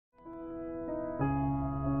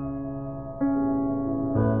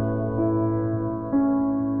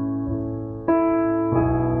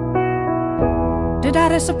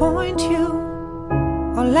disappoint you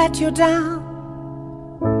or let you down?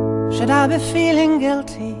 Should I be feeling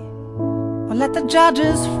guilty or let the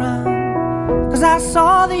judges frown? 'Cause I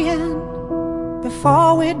saw the end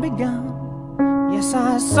before we'd begun. Yes,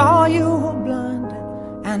 I saw you were blinded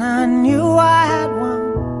and I knew I had won.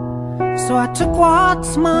 So I took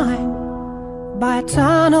what's mine by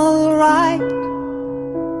eternal right,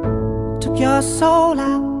 took your soul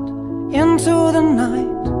out into the night.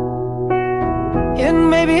 It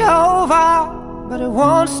may be over, but it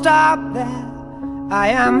won't stop there. I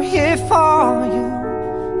am here for you,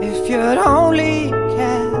 if you'd only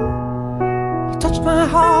care. You touched my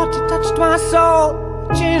heart, you touched my soul,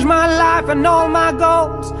 changed my life and all my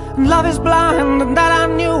goals. And love is blind, and that I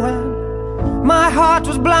knew when my heart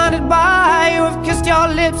was blinded by you. Have kissed your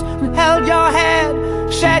lips and held your head,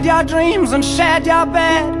 shared your dreams and shared your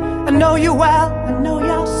bed. I know you well, I know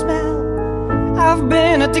your smell, I've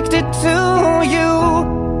been addicted to you.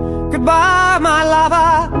 Goodbye, my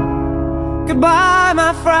lover, goodbye,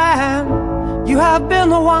 my friend. You have been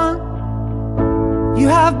the one, you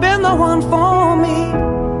have been the one for me.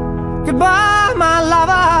 Goodbye, my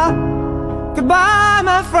lover, goodbye,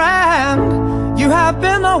 my friend. You have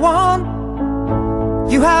been the one,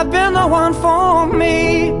 you have been the one for me.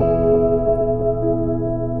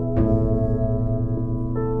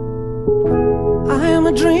 I am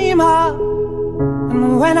a dreamer,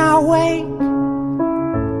 and when I wake,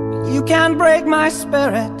 you can't break my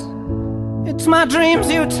spirit. It's my dreams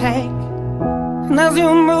you take, and as you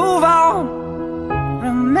move on,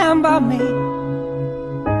 remember me,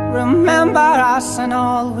 remember us and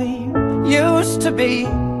all we used to be.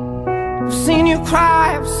 I've seen you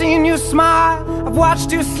cry, I've seen you smile, I've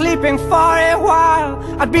watched you sleeping for a while.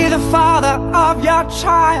 I'd be the father of your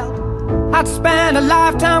child, I'd spend a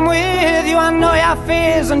lifetime with you. I know your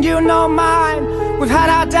fears and you know mine. We've had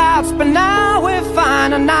our doubts, but now we're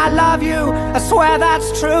fine. And I love you, I swear that's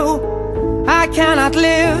true. I cannot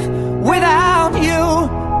live without you.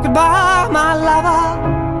 Goodbye, my lover,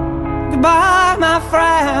 goodbye, my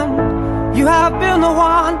friend. You have been the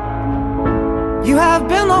one, you have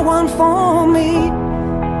been the one for me.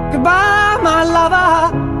 Goodbye, my lover,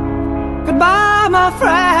 goodbye, my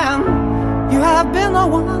friend. You have been the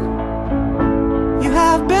one, you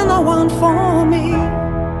have been the one for me.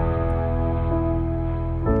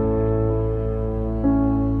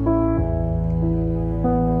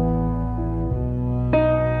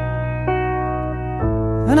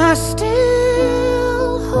 And I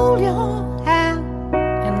still hold your hand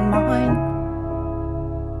in mine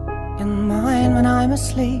when I'm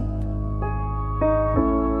asleep.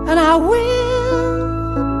 And I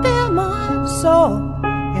will bear my soul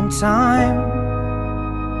in time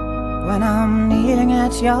when I'm kneeling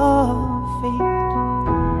at your feet.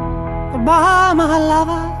 Goodbye, my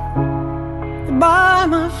lover, goodbye,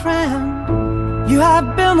 my friend. You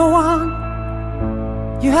have been the one,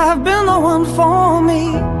 you have been the one for me.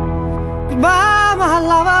 Goodbye, my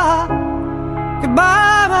lover,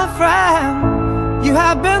 goodbye, my friend. You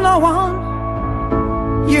have been the one,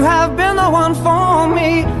 you have been the one for me.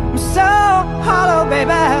 I'm so hollow,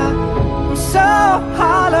 baby, I'm so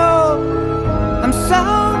hollow.